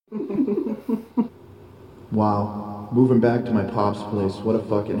Wow, moving back to my pop's place, what a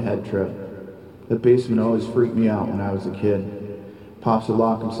fucking head trip. The basement always freaked me out when I was a kid. Pops would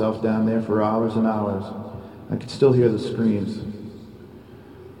lock himself down there for hours and hours. I could still hear the screams.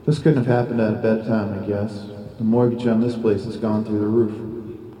 This couldn't have happened at bedtime, I guess. The mortgage on this place has gone through the roof.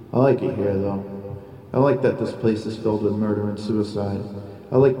 I like it here, though. I like that this place is filled with murder and suicide.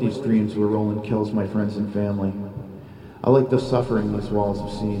 I like these dreams where Roland kills my friends and family. I like the suffering these walls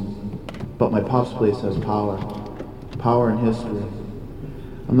have seen. But my pop's place has power. Power and history.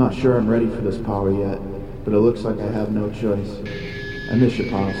 I'm not sure I'm ready for this power yet, but it looks like I have no choice. I miss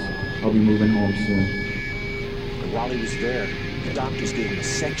you, Pops. I'll be moving home soon. And while he was there, the doctors gave him a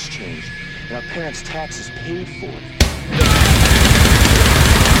sex change, and our parents' taxes paid for it.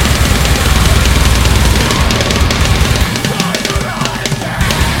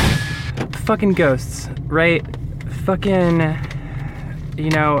 Fucking ghosts, right? Fucking, I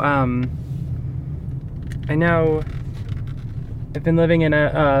know I've been living in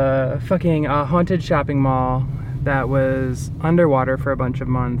a fucking haunted shopping mall that was underwater for a bunch of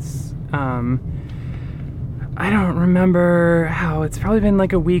months. I don't remember how, it's probably been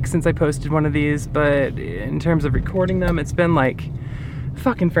like a week since I posted one of these, but in terms of recording them, it's been like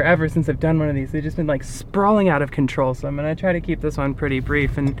fucking forever since I've done one of these. They've just been like sprawling out of control, so I'm gonna try to keep this one pretty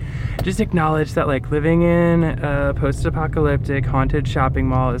brief and just acknowledge that like living in a post-apocalyptic haunted shopping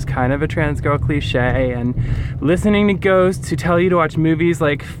mall is kind of a trans girl cliche, and listening to ghosts who tell you to watch movies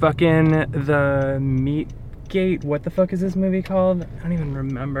like fucking The Meat Gate, what the fuck is this movie called? I don't even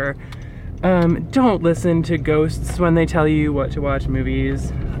remember. Don't listen to ghosts when they tell you what to watch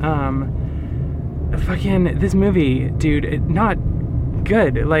movies. Fucking this movie, dude, not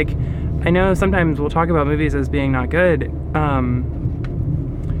good. Like, I know sometimes we'll talk about movies as being not good.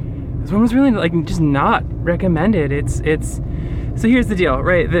 This one was really like just not recommended. It's so here's the deal,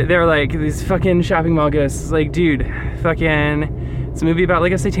 right? They're like these fucking shopping mall ghosts. Like, dude, fucking, it's a movie about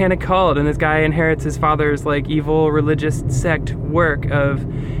like a satanic cult, and this guy inherits his father's like evil religious sect work of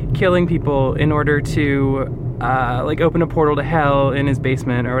killing people in order to like open a portal to hell in his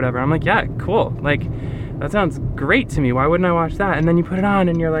basement or whatever. I'm like, yeah, cool. Like, that sounds great to me. Why wouldn't I watch that? And then you put it on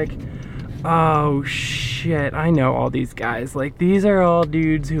and you're like, oh shit, I know all these guys. Like, these are all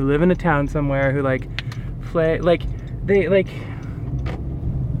dudes who live in a town somewhere who like play, like, they like,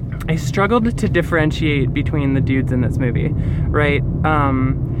 I struggled to differentiate between the dudes in this movie, right?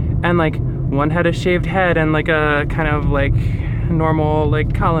 And like, one had a shaved head and like a kind of like normal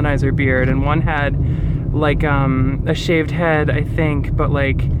like colonizer beard, and one had like a shaved head, I think, but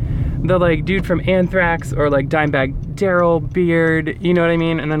like the like dude from Anthrax or like Dimebag Daryl beard, you know what I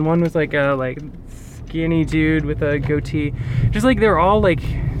mean? And then one was like a like skinny dude with a goatee. Just like they're all like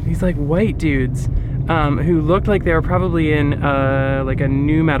these like white dudes who looked like they were probably in like a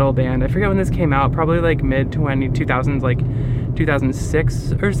nu metal band. I forget when this came out, probably like mid 2000s, like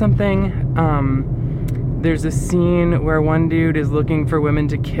 2006 or something. There's a scene where one dude is looking for women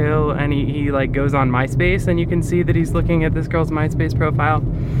to kill, and he like goes on MySpace, and you can see that he's looking at this girl's MySpace profile.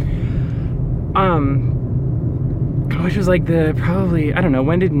 Which was like the probably, I don't know,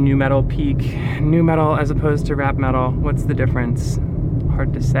 when did nu metal peak? Nu metal as opposed to rap metal, what's the difference?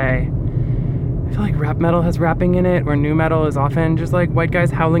 Hard to say. I feel like rap metal has rapping in it, where nu metal is often just like white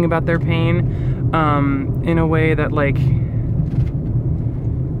guys howling about their pain in a way that like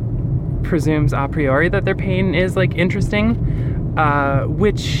presumes a priori that their pain is like interesting,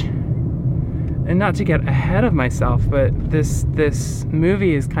 which, and not to get ahead of myself, but this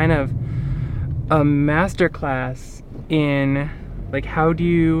movie is kind of a masterclass in like, how do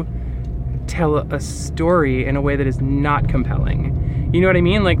you tell a story in a way that is not compelling? You know what I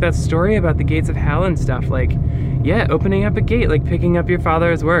mean? Like that story about the gates of hell and stuff, like, yeah, opening up a gate, like picking up your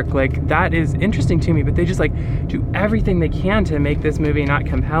father's work, like that is interesting to me, but they just like do everything they can to make this movie not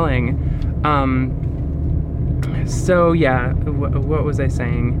compelling. So yeah, what was I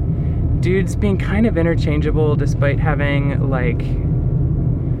saying? Dudes being kind of interchangeable despite having like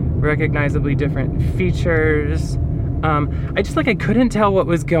recognizably different features. I just like, I couldn't tell what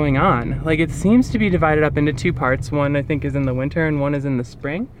was going on. Like, it seems to be divided up into two parts. One I think is in the winter and one is in the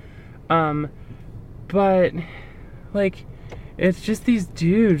spring. But like, it's just these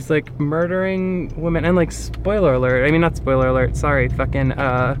dudes like murdering women, and like, spoiler alert, I mean, not spoiler alert, sorry, fucking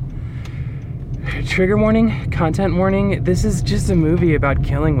trigger warning, content warning, this is just a movie about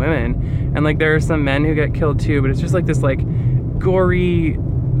killing women, and like there are some men who get killed too, but it's just like this like gory,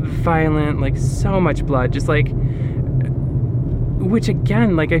 violent, like so much blood, just like, which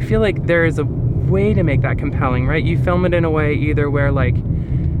again, like I feel like there is a way to make that compelling, right? You film it in a way either where like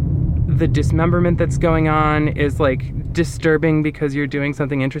the dismemberment that's going on is like disturbing because you're doing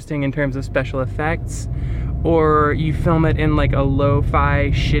something interesting in terms of special effects, or you film it in like a lo-fi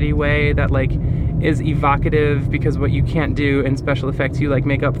shitty way that like is evocative because what you can't do in special effects you like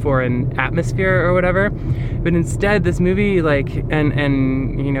make up for in atmosphere or whatever. But instead this movie, like,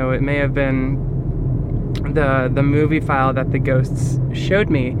 and you know, it may have been the movie file that the ghosts showed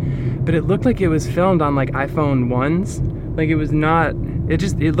me, but it looked like it was filmed on like iPhone 1s. Like, it was not,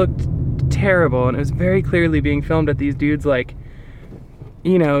 it looked terrible, and it was very clearly being filmed at these dudes like,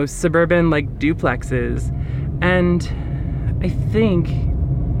 you know, suburban like duplexes. And I think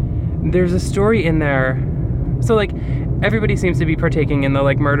there's a story in there. So like everybody seems to be partaking in the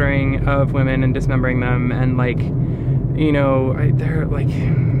like murdering of women and dismembering them, and like, you know, they're like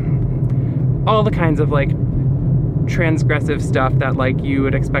all the kinds of like transgressive stuff that like you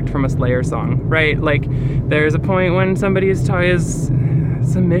would expect from a Slayer song, right? Like, there's a point when some missionaries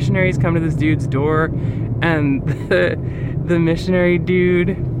come to this dude's door, and the missionary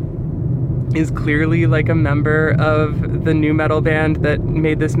dude is clearly like a member of the nu metal band that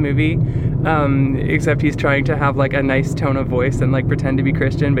made this movie, except he's trying to have like a nice tone of voice and like pretend to be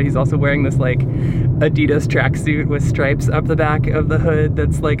Christian, but he's also wearing this like Adidas tracksuit with stripes up the back of the hood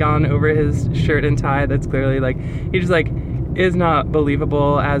that's like on over his shirt and tie. That's clearly like, he just like is not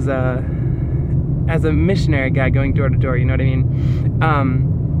believable as a missionary guy going door to door, you know what I mean?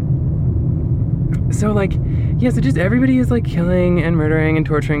 So like, yeah, so just everybody is like killing and murdering and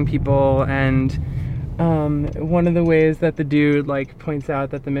torturing people, and one of the ways that the dude like points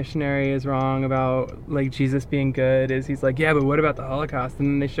out that the missionary is wrong about like Jesus being good is he's like, yeah, but what about the Holocaust? And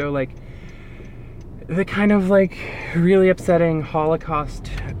then they show like the kind of like really upsetting Holocaust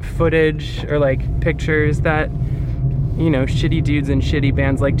footage or like pictures that, you know, shitty dudes and shitty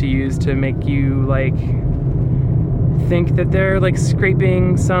bands like to use to make you like think that they're like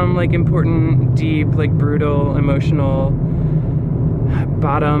scraping some like important, deep, like brutal, emotional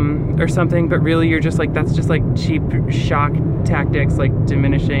bottom or something, but really you're just like, that's just like cheap shock tactics, like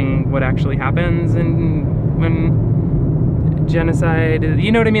diminishing what actually happens and when genocide,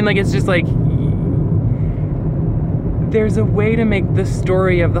 you know what I mean? Like, it's just like, there's a way to make the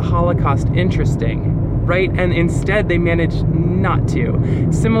story of the Holocaust interesting, right? And instead they manage not to.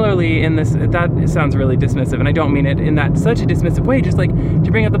 Similarly, in this, that sounds really dismissive, and I don't mean it in that such a dismissive way, just like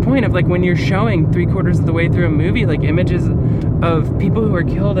to bring up the point of like, when you're showing 3/4 of the way through a movie like images of people who are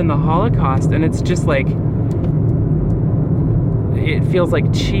killed in the Holocaust, and it's just like, it feels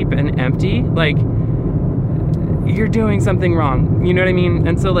like cheap and empty, like you're doing something wrong, you know what I mean?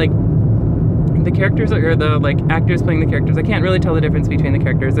 And so like the characters, or the like actors playing the characters, I can't really tell the difference between the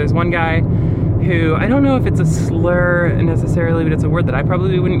characters. There's one guy who, I don't know if it's a slur necessarily, but it's a word that I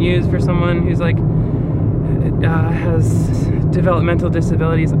probably wouldn't use for someone who's like has developmental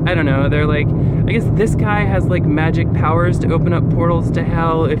disabilities. I don't know. They're like, I guess this guy has like magic powers to open up portals to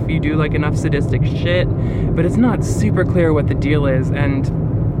hell if you do like enough sadistic shit, but it's not super clear what the deal is. And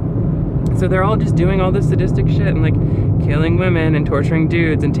so they're all just doing all this sadistic shit and like killing women and torturing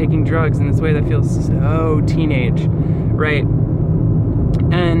dudes and taking drugs in this way that feels so teenage, right?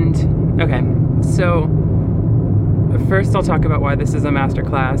 And okay, so first I'll talk about why this is a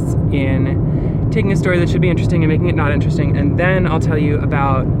masterclass in taking a story that should be interesting and making it not interesting, and then I'll tell you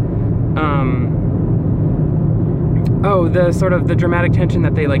about the sort of the dramatic tension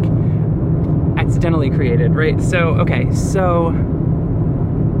that they like accidentally created, right? So okay, so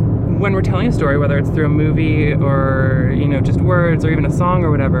when we're telling a story, whether it's through a movie or, you know, just words or even a song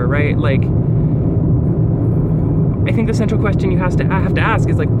or whatever, right? Like, I think the central question you have to ask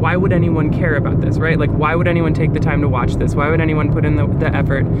is like, why would anyone care about this, right? Like, why would anyone take the time to watch this? Why would anyone put in the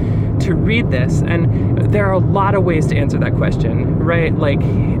effort to read this? And there are a lot of ways to answer that question, right? Like,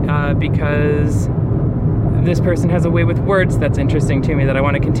 because this person has a way with words that's interesting to me that I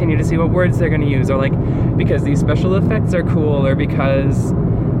want to continue to see what words they're going to use, or like because these special effects are cool, or because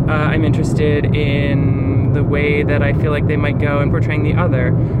I'm interested in the way that I feel like they might go in portraying the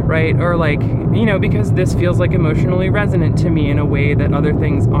other, right? Or like, you know, because this feels like emotionally resonant to me in a way that other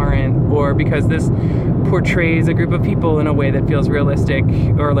things aren't, or because this portrays a group of people in a way that feels realistic,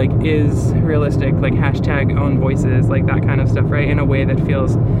 or like is realistic, like hashtag own voices, like that kind of stuff, right? In a way that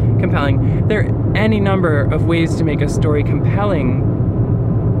feels compelling. There are any number of ways to make a story compelling,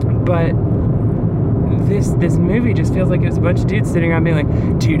 but this movie just feels like it was a bunch of dudes sitting around being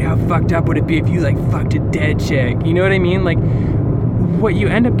like, dude, how fucked up would it be if you like fucked a dead chick? You know what I mean? Like, what you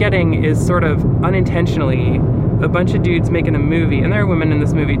end up getting is sort of unintentionally a bunch of dudes making a movie, and there are women in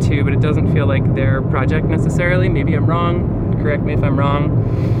this movie too, but it doesn't feel like their project necessarily. Maybe I'm wrong. Correct me if I'm wrong.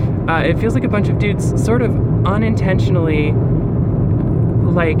 It feels like a bunch of dudes sort of unintentionally,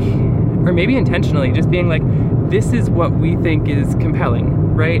 like, or maybe intentionally, just being like, this is what we think is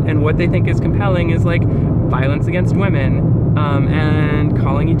compelling, right? And what they think is compelling is like violence against women, and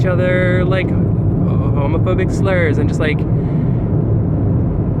calling each other like homophobic slurs, and just like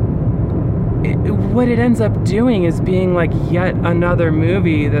what it ends up doing is being like yet another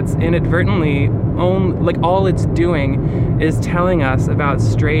movie that's inadvertently all it's doing is telling us about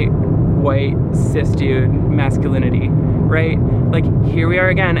straight white cis dude masculinity, right? Like here we are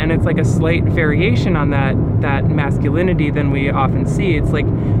again, and it's like a slight variation on that masculinity than we often see. It's like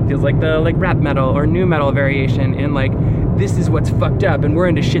feels like the like rap metal or nu metal variation in like this is what's fucked up, and we're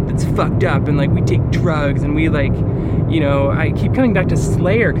into shit that's fucked up, and like we take drugs, and we like, you know, I keep coming back to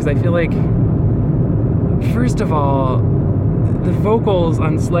Slayer because I feel like, first of all, the vocals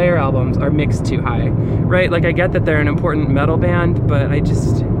on Slayer albums are mixed too high, right? Like I get that they're an important metal band, but I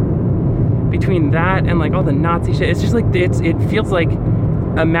just, between that and like all the Nazi shit, it's just like it feels like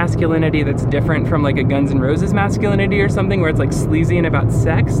a masculinity that's different from like a Guns N' Roses masculinity or something, where it's like sleazy and about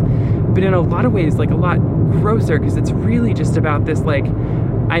sex, but in a lot of ways like a lot grosser, because it's really just about this like,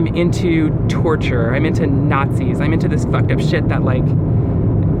 I'm into torture, I'm into Nazis, I'm into this fucked up shit that like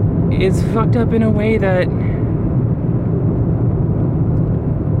is fucked up in a way that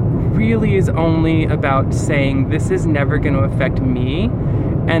really is only about saying this is never going to affect me,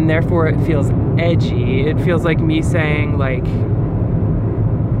 and therefore it feels edgy. It feels like me saying like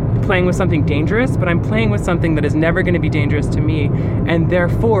playing with something dangerous, but I'm playing with something that is never going to be dangerous to me, and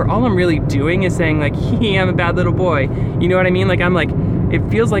therefore all I'm really doing is saying like, I'm a bad little boy, you know what I mean? Like I'm like, it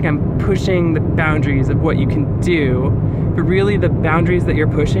feels like I'm pushing the boundaries of what you can do, but really the boundaries that you're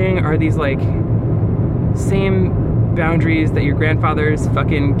pushing are these like same boundaries that your grandfather's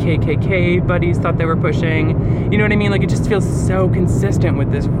fucking KKK buddies thought they were pushing. You know what I mean? Like it just feels so consistent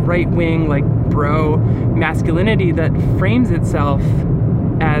with this right-wing like bro masculinity that frames itself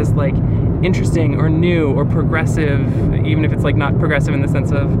as like interesting or new or progressive, even if it's like not progressive in the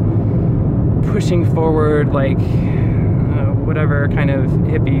sense of pushing forward like whatever kind of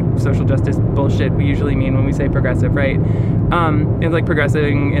hippie social justice bullshit we usually mean when we say progressive, right? It's like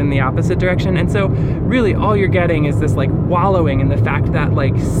progressing in the opposite direction. And so really all you're getting is this like wallowing in the fact that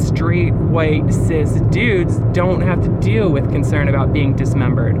like straight white cis dudes don't have to deal with concern about being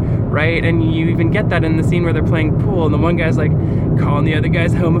dismembered, right? And you even get that in the scene where they're playing pool and the one guy's like calling the other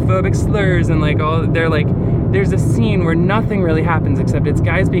guys homophobic slurs, and like all they're like, there's a scene where nothing really happens except it's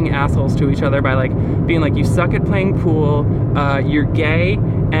guys being assholes to each other by like being like, you suck at playing pool, you're gay,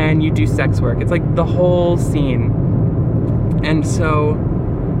 and you do sex work. It's like the whole scene. And so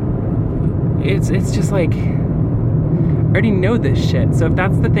it's just like, I already know this shit. So if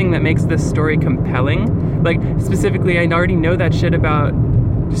that's the thing that makes this story compelling, like specifically I already know that shit about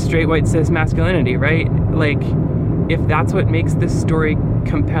straight white cis masculinity, right? Like if that's what makes this story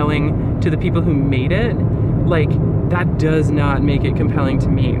compelling to the people who made it, like that does not make it compelling to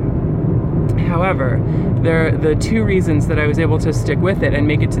me. However, the two reasons that I was able to stick with it and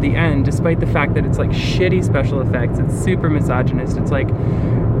make it to the end, despite the fact that it's like shitty special effects, it's super misogynist, it's like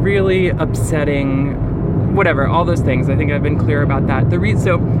really upsetting, whatever, all those things. I think I've been clear about that.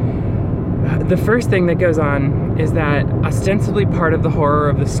 The first thing that goes on is that ostensibly part of the horror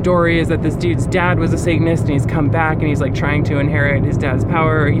of the story is that this dude's dad was a Satanist and he's come back and he's like trying to inherit his dad's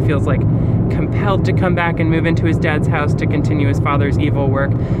power. He feels like compelled to come back and move into his dad's house to continue his father's evil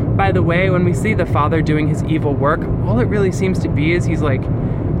work. By the way, when we see the father doing his evil work, all it really seems to be is he's like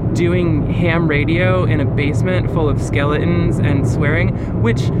doing ham radio in a basement full of skeletons and swearing,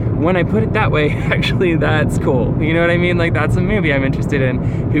 which when I put it that way, actually that's cool. You know what I mean? Like that's a movie I'm interested in.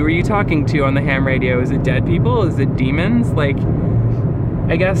 Who are you talking to on the ham radio? Is it dead people? Is it demons? Like,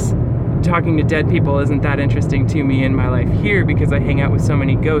 I guess talking to dead people isn't that interesting to me in my life here because I hang out with so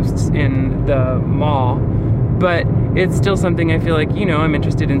many ghosts in the mall, but it's still something I feel like, you know, I'm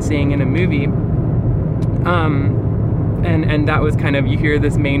interested in seeing in a movie. And that was kind of, you hear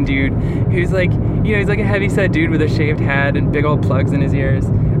this main dude who's like, you know, he's like a heavy-set dude with a shaved head and big old plugs in his ears.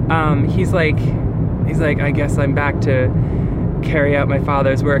 He's like, I guess I'm back to carry out my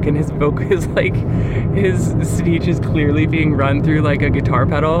father's work, and his vocal is like, his speech is clearly being run through like a guitar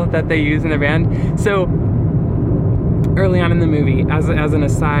pedal that they use in their band. So early on in the movie, as an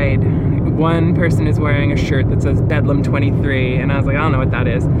aside, one person is wearing a shirt that says Bedlam 23, and I was like, I don't know what that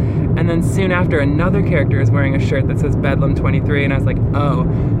is. And then soon after, another character is wearing a shirt that says Bedlam 23, and I was like, oh,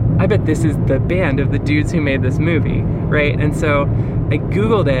 I bet this is the band of the dudes who made this movie, right? And so I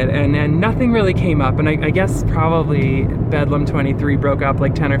Googled it, and nothing really came up, and I guess probably Bedlam 23 broke up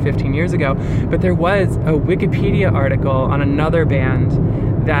like 10 or 15 years ago, but there was a Wikipedia article on another band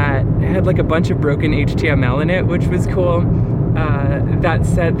that had like a bunch of broken HTML in it, which was cool. that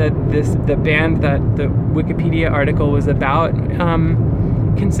said that the band that the Wikipedia article was about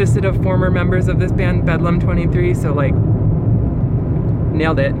consisted of former members of this band, Bedlam 23. So like,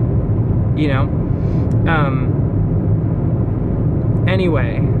 nailed it, you know.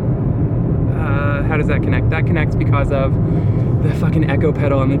 Anyway, how does that connect? That connects because of the fucking echo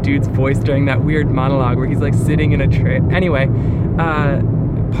pedal on the dude's voice during that weird monologue where he's like sitting in a tray. Anyway,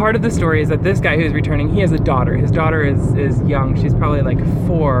 part of the story is that this guy who's returning, he has a daughter. His daughter is young. She's probably like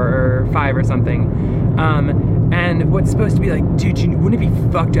 4 or 5 or something. And what's supposed to be like, dude, wouldn't it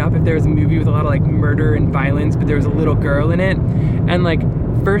be fucked up if there was a movie with a lot of like murder and violence, but there was a little girl in it? And like,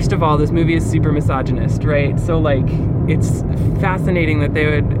 first of all, this movie is super misogynist, right? So like, it's fascinating that they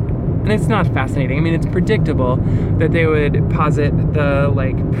would, and it's not fascinating, I mean, it's predictable that they would posit the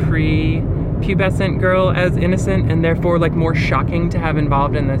like pre-pubescent girl as innocent and therefore like more shocking to have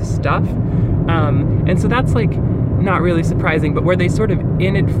involved in this stuff. And so that's like not really surprising, but where they sort of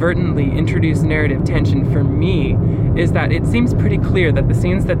inadvertently introduce narrative tension for me is that it seems pretty clear that the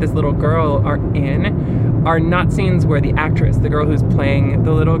scenes that this little girl are in are not scenes where the actress, the girl who's playing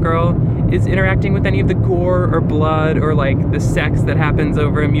the little girl, is interacting with any of the gore or blood or like the sex that happens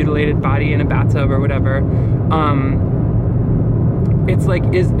over a mutilated body in a bathtub or whatever. It's like,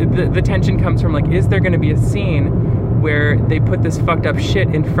 is the tension comes from like, is there going to be a scene where they put this fucked up shit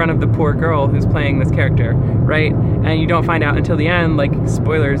in front of the poor girl who's playing this character, right? And you don't find out until the end, like,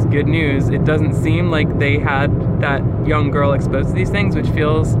 spoilers, good news, it doesn't seem like they had that young girl exposed to these things, which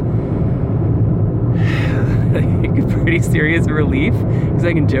feels like a pretty serious relief, because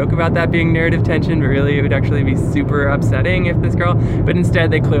I can joke about that being narrative tension, but really it would actually be super upsetting if this girl, but instead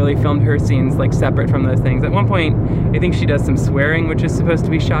they clearly filmed her scenes like separate from those things. At one point, I think she does some swearing, which is supposed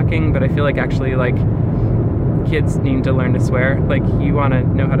to be shocking, but I feel like actually like kids need to learn to swear. Like, you want to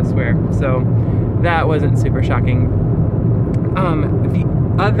know how to swear. So that wasn't super shocking. The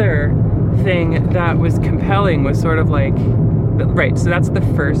other thing that was compelling was sort of like, right, so that's the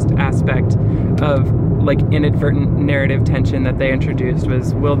first aspect of like inadvertent narrative tension that they introduced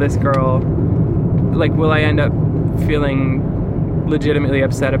was, will this girl, like, will I end up feeling legitimately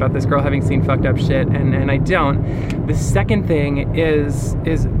upset about this girl having seen fucked up shit, and I don't. The second thing is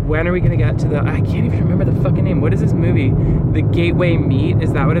when are we gonna get to the, I can't even remember the fucking name, what is this movie? The Gateway Meat,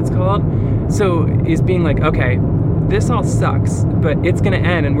 is that what it's called? So is being like, okay, this all sucks, but it's gonna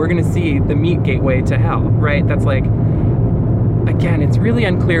end and we're gonna see the meat gateway to hell, right? That's like, again, it's really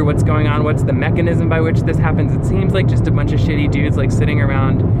unclear what's going on, what's the mechanism by which this happens. It seems like just a bunch of shitty dudes like sitting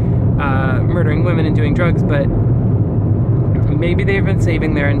around murdering women and doing drugs, but maybe they've been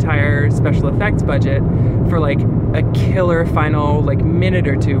saving their entire special effects budget for like a killer final like minute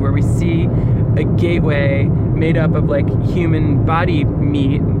or two where we see a gateway made up of like human body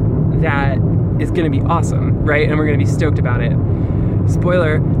meat that is going to be awesome, right? And we're going to be stoked about it.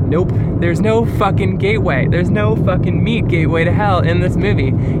 Spoiler, nope, there's no fucking gateway. There's no fucking meat gateway to hell in this movie.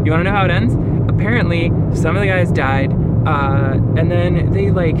 You want to know how it ends? Apparently, some of the guys died, and then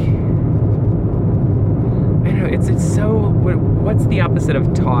they like, I don't know, it's so, what's the opposite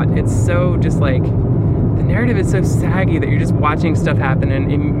of taut? It's so just like, the narrative is so saggy that you're just watching stuff happen,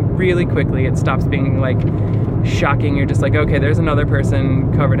 and really quickly it stops being like shocking. You're just like, okay, there's another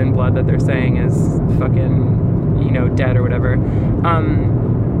person covered in blood that they're saying is fucking, you know, dead or whatever.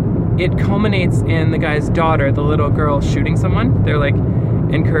 It culminates in the guy's daughter, the little girl, shooting someone. They're like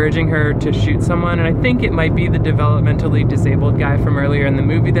encouraging her to shoot someone, and I think it might be the developmentally disabled guy from earlier in the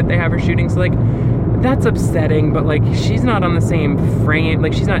movie that they have her shooting. So like, that's upsetting, but like, she's not on the same frame,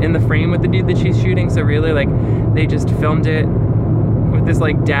 like she's not in the frame with the dude that she's shooting, so really like they just filmed it with this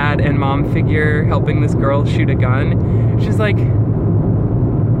like dad and mom figure helping this girl shoot a gun. She's like,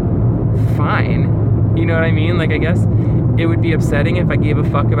 fine, you know what I mean? Like, I guess it would be upsetting if I gave a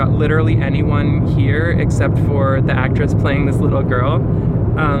fuck about literally anyone here except for the actress playing this little girl,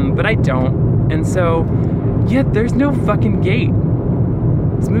 but I don't. And so yeah, there's no fucking gate.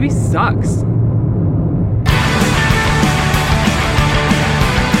 This movie sucks.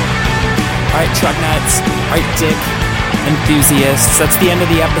 Alright, truck nuts. Alright, dick enthusiasts. That's the end of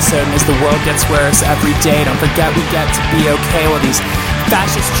the episode, and as the world gets worse every day, don't forget we get to be okay while these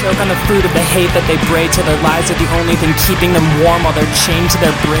fascists choke on the fruit of the hate that they braid till their lives are the only thing keeping them warm while they're chained to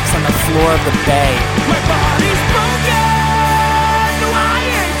their bricks on the floor of the bay. My body's broken, no I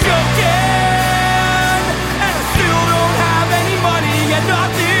ain't joking, and I still don't have any money and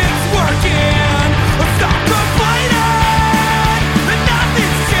nothing's working. Stop complaining, and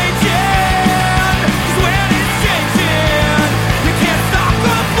nothing's changing, 'cause when it's changing, you can't stop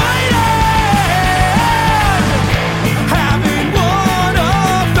complaining. Having one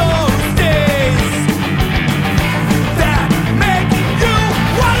of those days that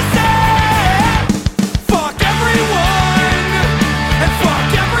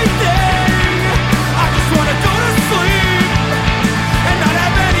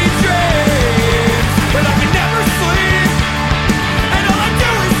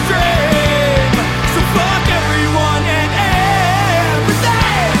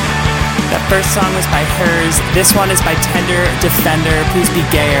first song was by Hers. This one is by Tender Defender. Please be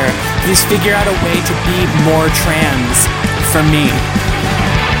gayer. Please figure out a way to be more trans for me.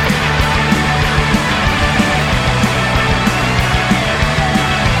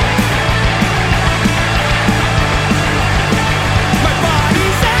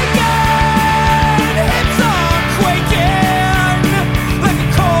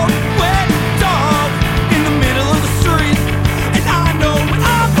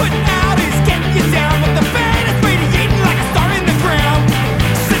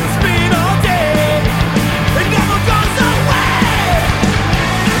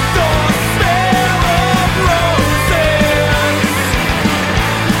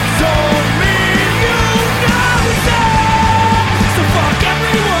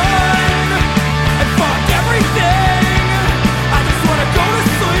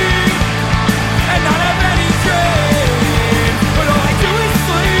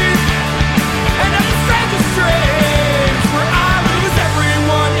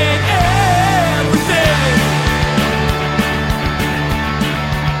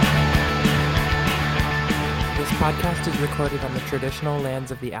 Recorded on the traditional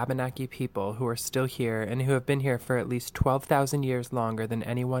lands of the Abenaki people who are still here and who have been here for at least 12,000 years longer than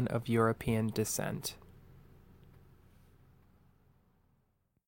anyone of European descent.